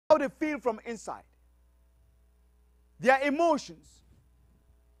how they feel from inside, their emotions.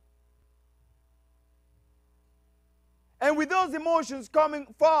 And with those emotions coming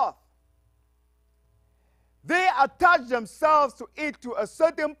forth, they attach themselves to it to a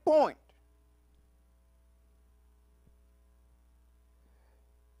certain point.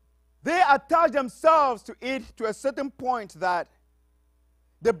 They attach themselves to it to a certain point that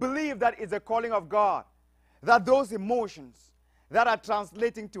they believe that is a calling of God. That those emotions that are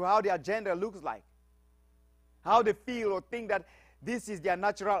translating to how their gender looks like, how they feel or think that this is their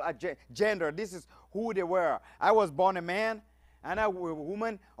natural gender, this is who they were. I was born a man, and I'm a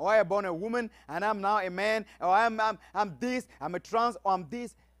woman, or I was born a woman, and I'm now a man, or I'm this, I'm a trans, or I'm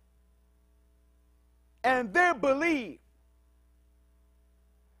this. And they believe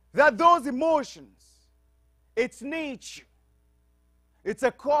that those emotions, it's nature, it's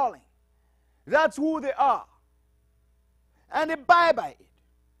a calling. That's who they are. And they buy by it.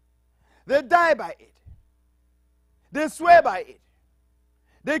 They die by it. They swear by it.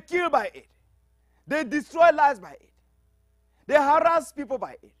 They kill by it. They destroy lives by it. They harass people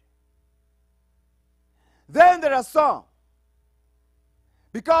by it. Then there are some,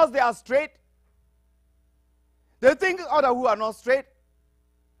 because they are straight, they think others who are not straight,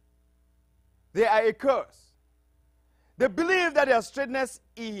 they are a curse. They believe that their straightness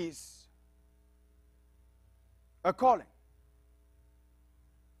is a calling.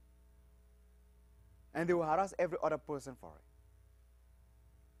 And they will harass every other person for it.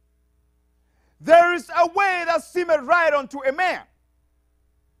 There is a way that seemeth right unto a man,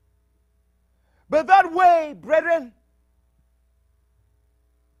 but that way, brethren,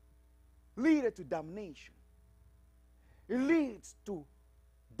 leadeth to damnation. It leads to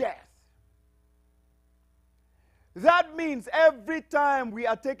death. That means every time we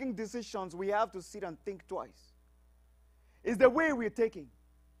are taking decisions, we have to sit and think twice. Is the way we're taking,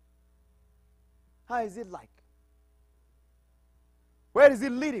 how is it like? Where is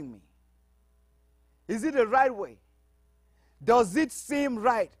it leading me? Is it the right way? Does it seem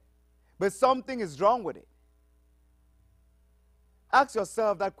right, but something is wrong with it? Ask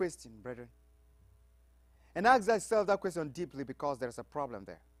yourself that question, brethren. And ask yourself that question deeply, because there's a problem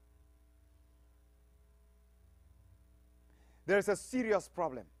there. There's a serious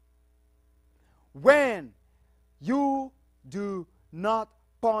problem. When you do not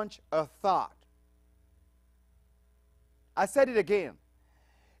punch a thought. I said it again.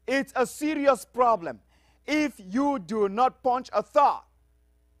 It's a serious problem if you do not punch a thought.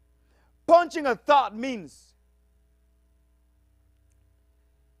 Punching a thought means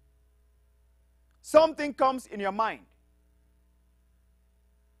something comes in your mind.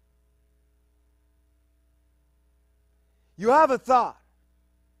 You have a thought,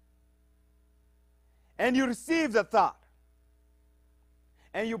 and you receive the thought,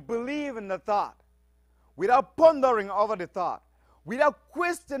 and you believe in the thought without pondering over the thought, without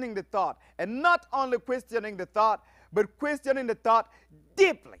questioning the thought, and not only questioning the thought, but questioning the thought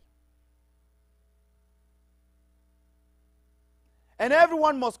deeply. And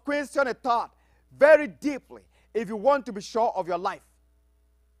everyone must question a thought very deeply if you want to be sure of your life.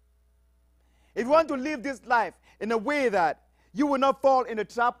 If you want to live this life in a way that you will not fall in the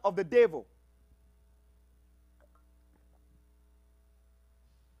trap of the devil.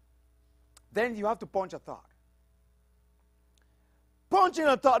 Then you have to punch a thought. Punching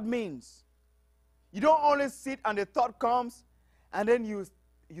a thought means you don't only sit and the thought comes and then you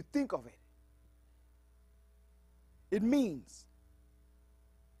think of it. It means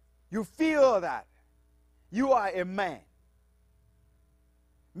you feel that you are a man.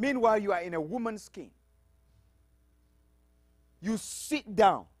 Meanwhile, you are in a woman's skin. You sit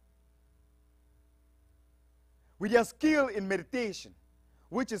down with your skill in meditation,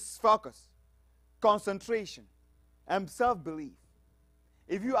 which is focus, concentration, and self-belief.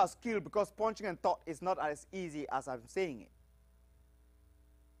 If you are skilled, because punching and thought is not as easy as I'm saying it.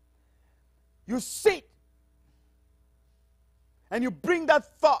 You sit and you bring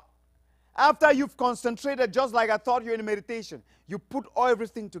that thought. After you've concentrated, just like I taught you in meditation, you put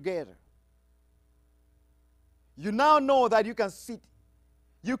everything together. You now know that you can sit,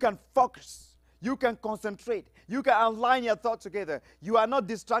 you can focus, you can concentrate, you can align your thoughts together. You are not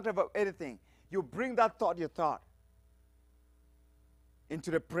distracted by anything. You bring that thought, your thought,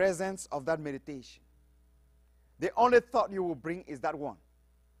 into the presence of that meditation. The only thought you will bring is that one.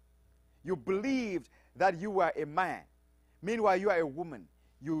 You believed that you were a man. Meanwhile, you are a woman.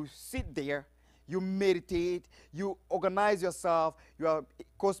 You sit there, you meditate, you organize yourself, your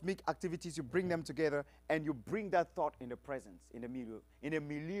cosmic activities, you bring them together, and you bring that thought in the presence, in the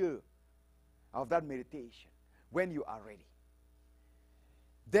milieu of that meditation when you are ready.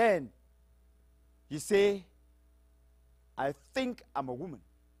 Then you say, I think I'm a woman.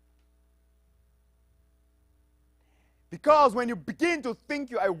 Because when you begin to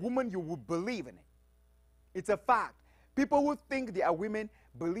think you are a woman, you will believe in it. It's a fact. People who think they are women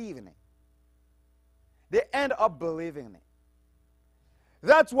believe in it. They end up believing in it.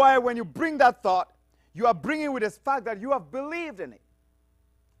 That's why when you bring that thought, you are bringing with this fact that you have believed in it.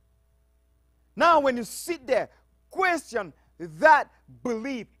 Now, when you sit there, question that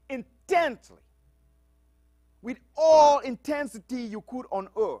belief intently, with all intensity you could on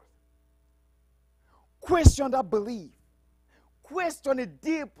earth. Question that belief. Question it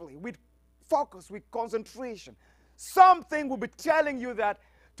deeply, with focus, with concentration. Something will be telling you that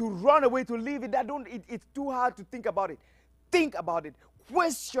to run away, to leave it, it's too hard to think about it. Think about it.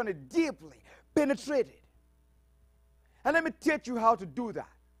 Question it deeply. Penetrate it. And let me teach you how to do that.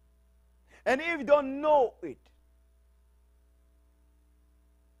 And if you don't know it,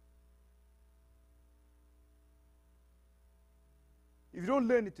 if you don't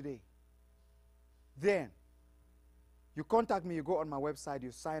learn it today, then you contact me, you go on my website,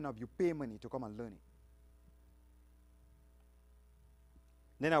 you sign up, you pay money to come and learn it.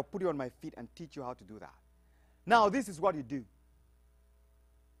 Then I'll put you on my feet and teach you how to do that. Now, this is what you do.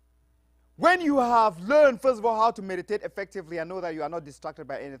 When you have learned, first of all, how to meditate effectively and know that you are not distracted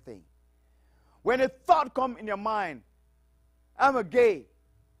by anything. When a thought comes in your mind, I'm a gay.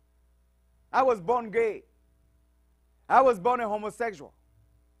 I was born gay. I was born a homosexual.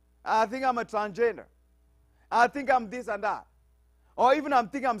 I think I'm a transgender. I think I'm this and that. Or even I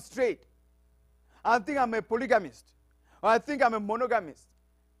think I'm straight. I think I'm a polygamist. Or I think I'm a monogamist.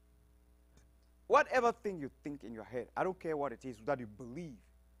 Whatever thing you think in your head, I don't care what it is that you believe,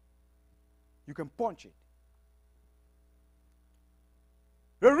 you can punch it.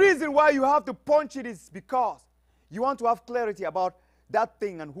 The reason why you have to punch it is because you want to have clarity about that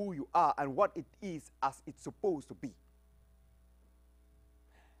thing and who you are and what it is as it's supposed to be.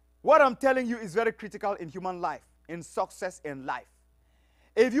 What I'm telling you is very critical in human life, in success in life.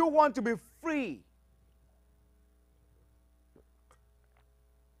 If you want to be free,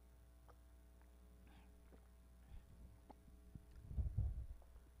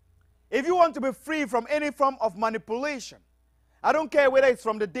 if you want to be free from any form of manipulation, I don't care whether it's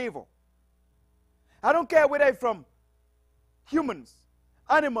from the devil. I don't care whether it's from humans,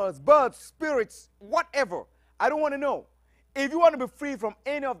 animals, birds, spirits, whatever. I don't want to know. If you want to be free from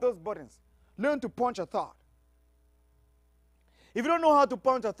any of those buttons, learn to punch a thought. If you don't know how to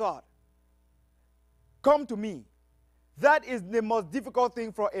punch a thought, come to me. That is the most difficult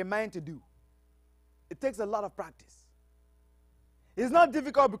thing for a man to do. It takes a lot of practice. It's not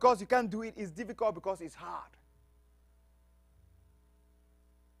difficult because you can't do it. It's difficult because it's hard.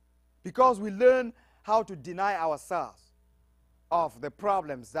 Because we learn how to deny ourselves of the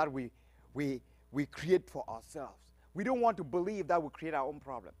problems that we create for ourselves. We don't want to believe that we create our own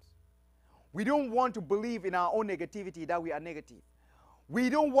problems. We don't want to believe in our own negativity, that we are negative. We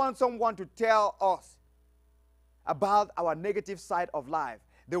don't want someone to tell us about our negative side of life,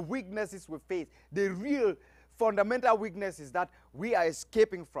 the weaknesses we face, the real fundamental weaknesses that we are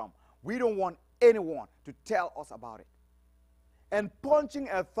escaping from. We don't want anyone to tell us about it. And punching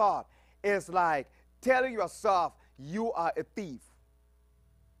a thought is like telling yourself you are a thief.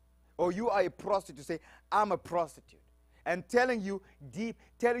 Or you are a prostitute. Say, I'm a prostitute. And telling you deep,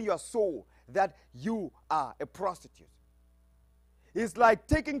 telling your soul that you are a prostitute. It's like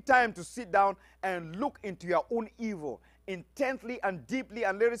taking time to sit down and look into your own evil intently and deeply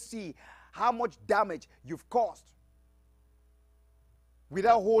and let us see how much damage you've caused.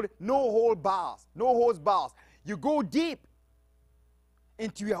 Without no holds bars. You go deep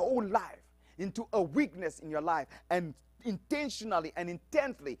into your own life, into a weakness in your life, and intentionally and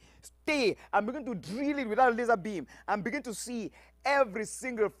intently stay and begin to drill it without a laser beam and begin to see every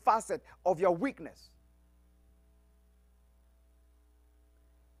single facet of your weakness.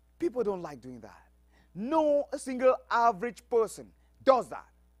 People don't like doing that. No single average person does that.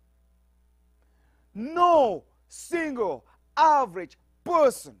 No single average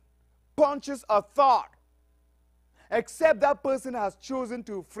person punches a thought except that person has chosen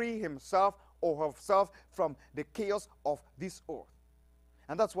to free himself or herself from the chaos of this earth.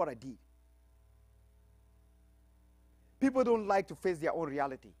 And that's what I did. People don't like to face their own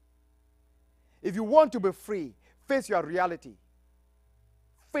reality. If you want to be free, face your reality.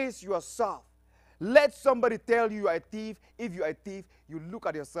 Face yourself. Let somebody tell you you are a thief. If you are a thief, you look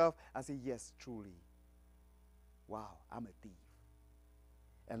at yourself and say, yes, truly. Wow, I'm a thief.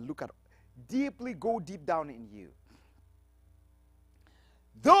 And look at, go deep down in you.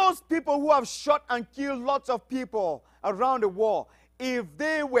 Those people who have shot and killed lots of people around the world, if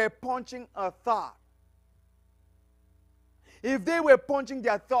they were punching a thought, if they were punching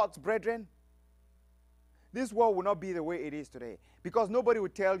their thoughts, brethren, this world will not be the way it is today. Because nobody will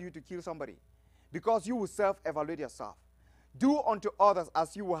tell you to kill somebody. Because you will self-evaluate yourself. Do unto others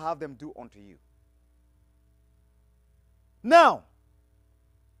as you will have them do unto you. Now,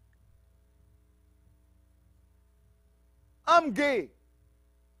 I'm gay.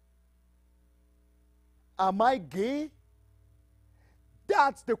 Am I gay?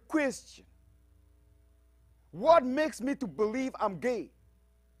 That's the question. What makes me to believe I'm gay?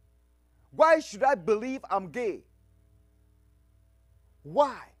 Why should I believe I'm gay?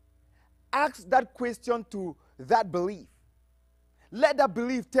 Why? Ask that question to that belief. Let that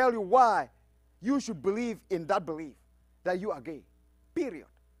belief tell you why you should believe in that belief, that you are gay. Period.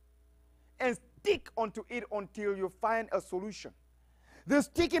 And stick onto it until you find a solution. The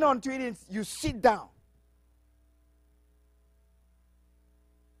sticking onto it is you sit down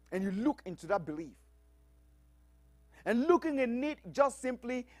and you look into that belief. And looking in it just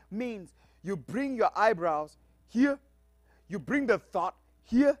simply means you bring your eyebrows here, you bring the thought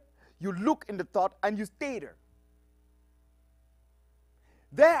here, you look in the thought, and you stay there.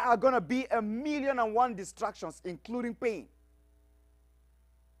 There are going to be 1,000,001 distractions, including pain,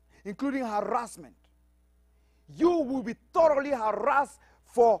 including harassment. You will be thoroughly harassed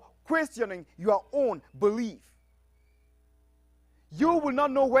for questioning your own belief. You will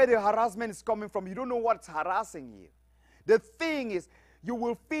not know where the harassment is coming from. You don't know what's harassing you. The thing is, you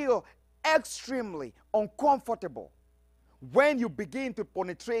will feel extremely uncomfortable when you begin to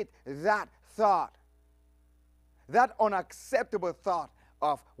penetrate that thought, that unacceptable thought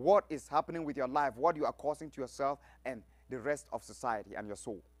of what is happening with your life, what you are causing to yourself and the rest of society and your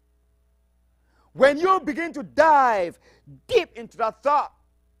soul. When you begin to dive deep into that thought,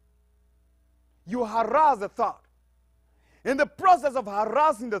 you harass the thought. In the process of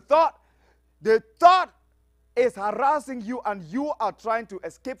harassing the thought is harassing you and you are trying to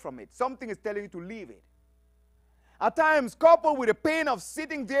escape from it. Something is telling you to leave it. At times, coupled with the pain of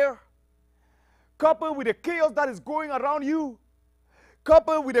sitting there, coupled with the chaos that is going around you,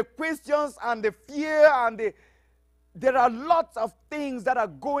 coupled with the questions and the fear and there are lots of things that are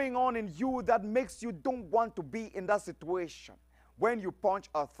going on in you that makes you don't want to be in that situation when you punch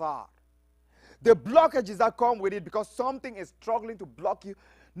a thought. The blockages that come with it because something is struggling to block you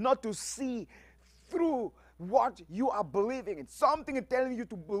not to see through what you are believing in. Something is telling you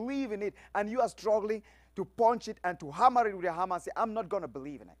to believe in it and you are struggling to punch it and to hammer it with a hammer and say, I'm not going to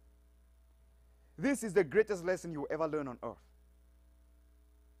believe in it. This is the greatest lesson you will ever learn on earth.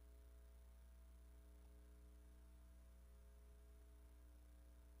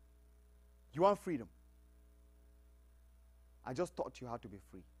 You want freedom? I just taught you how to be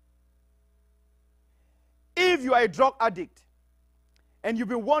free. If you are a drug addict and you've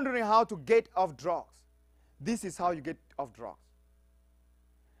been wondering how to get off drugs, this is how you get off drugs.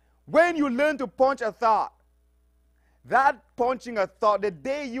 When you learn to punch a thought, that punching a thought, the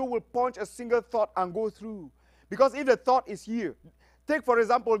day you will punch a single thought and go through. Because if the thought is here, take for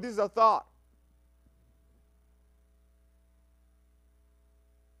example, this is a thought.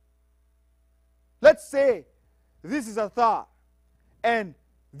 Let's say this is a thought and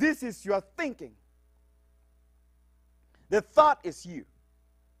this is your thinking. The thought is you.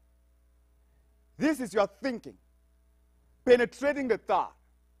 This is your thinking, penetrating the thought.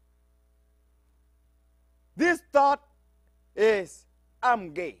 This thought is,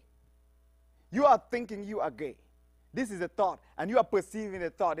 I'm gay. You are thinking you are gay. This is a thought, and you are perceiving the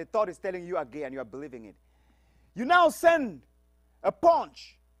thought. The thought is telling you are gay, and you are believing it. You now send a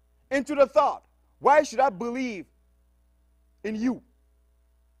punch into the thought. Why should I believe in you?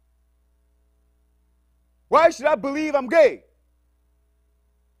 Why should I believe I'm gay?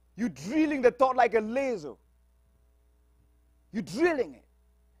 You're drilling the thought like a laser. You're drilling it.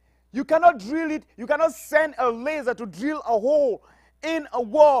 You cannot drill it. You cannot send a laser to drill a hole in a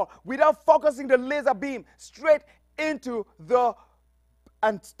wall without focusing the laser beam straight into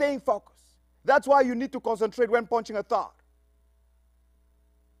and staying focused. That's why you need to concentrate when punching a thought.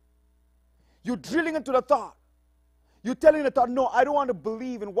 You're drilling into the thought. You're telling the thought, no, I don't want to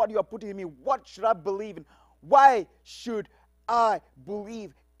believe in what you are putting in me. What should I believe in? Why should I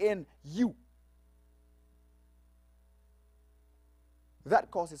believe in you?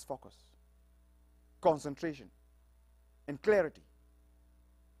 That causes focus, concentration, and clarity.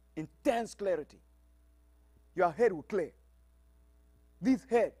 Intense clarity. Your head will clear. This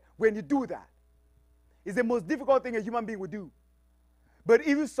head, when you do that, is the most difficult thing a human being will do. But if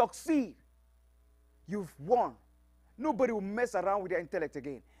you succeed, you've won. Nobody will mess around with your intellect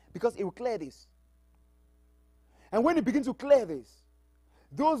again because it will clear this. And when you begin to clear this,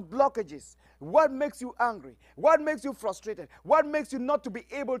 those blockages, what makes you angry, what makes you frustrated, what makes you not to be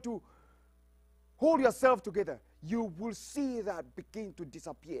able to hold yourself together, you will see that begin to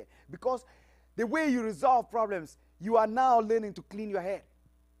disappear. Because the way you resolve problems, you are now learning to clean your head.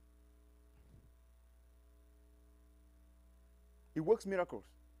 It works miracles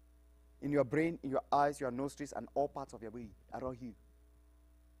in your brain, in your eyes, your nostrils, and all parts of your body around you.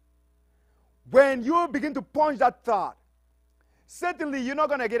 When you begin to punch that thought, certainly you're not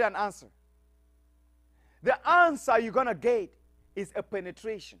going to get an answer. The answer you're going to get is a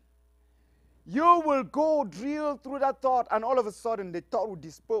penetration. You will go drill through that thought, and all of a sudden the thought will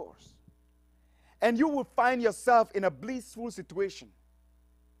disperse. And you will find yourself in a blissful situation.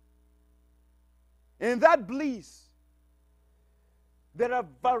 In that bliss, there are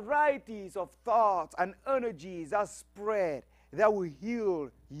varieties of thoughts and energies that spread that will heal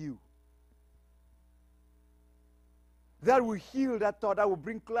you. That will heal that thought, that will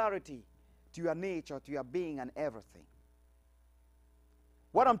bring clarity to your nature, to your being, and everything.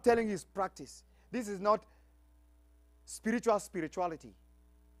 What I'm telling you is practice. This is not spirituality.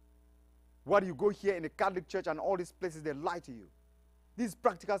 What you go here in the Catholic Church and all these places, they lie to you. This is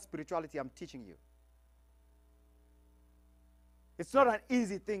practical spirituality I'm teaching you. It's not an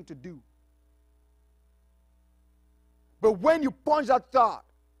easy thing to do. But when you punch that thought,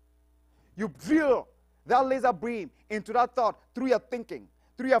 you drill that laser beam into that thought through your thinking,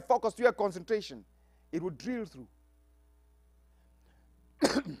 through your focus, through your concentration, it will drill through.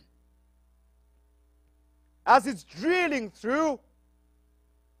 As it's drilling through,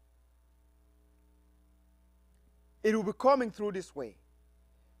 it will be coming through this way.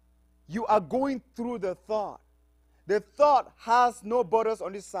 You are going through the thought. The thought has no borders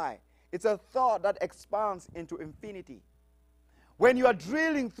on this side. It's a thought that expands into infinity. When you are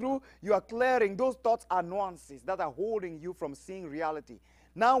drilling through, you are clearing. Those thoughts are nuances that are holding you from seeing reality.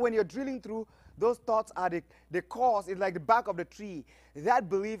 Now, when you're drilling through, those thoughts are the cause. It's like the back of the tree. That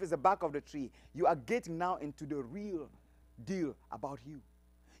belief is the back of the tree. You are getting now into the real deal about you.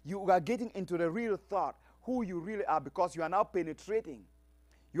 You are getting into the real thought, who you really are, because you are now penetrating.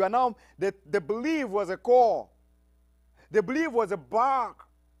 You are now, the belief was a core. The belief was a bark.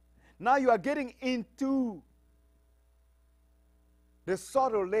 Now you are getting into the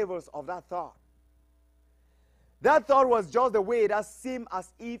subtle levels of that thought. That thought was just the way that seemed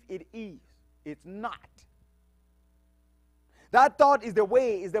as if it is. It's not. That thought is the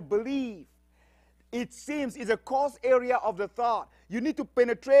way, is the belief. It seems is a cause area of the thought. You need to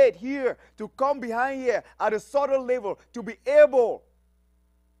penetrate here, to come behind here at a subtle level, to be able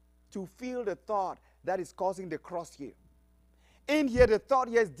to feel the thought that is causing the cross here. In here, the thought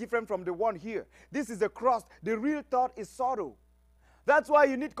here is different from the one here. This is the cross. The real thought is subtle. That's why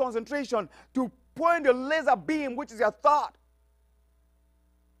you need concentration to point the laser beam, which is your thought.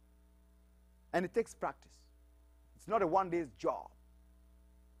 And it takes practice. It's not a one-day job.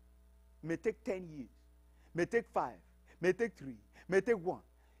 It may take 10 years, may take 5, may take 3, may take 1.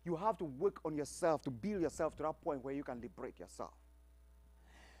 You have to work on yourself to build yourself to that point where you can liberate yourself.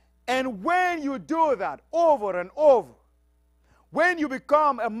 And when you do that over and over, when you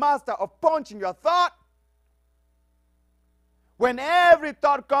become a master of punching your thought, when every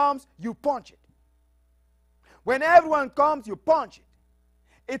thought comes, you punch it. When everyone comes, you punch it.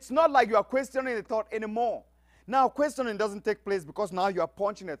 It's not like you are questioning the thought anymore. Now, questioning doesn't take place because now you are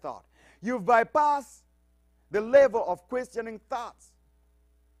punching a thought. You've bypassed the level of questioning thoughts.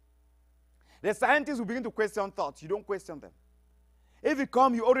 The scientists will begin to question thoughts. You don't question them. If you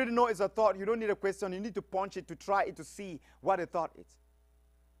come, you already know it's a thought. You don't need a question. You need to punch it to try it to see what a thought is.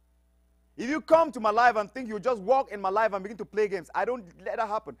 If you come to my life and think you just walk in my life and begin to play games, I don't let that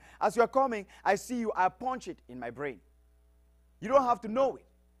happen. As you are coming, I see you, I punch it in my brain. You don't have to know it.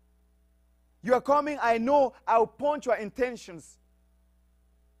 You are coming, I know, I'll punch your intentions.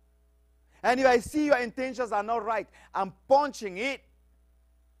 And if I see your intentions are not right, I'm punching it.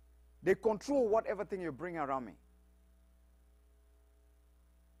 They control whatever thing you bring around me.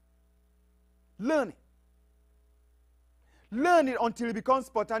 Learn it. Learn it until it becomes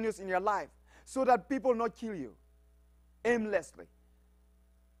spontaneous in your life so that people not kill you aimlessly.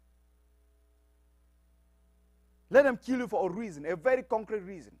 Let them kill you for a reason, a very concrete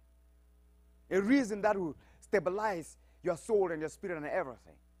reason. A reason that will stabilize your soul and your spirit and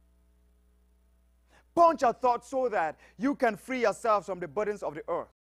everything. Punch your thoughts so that you can free yourself from the burdens of the earth.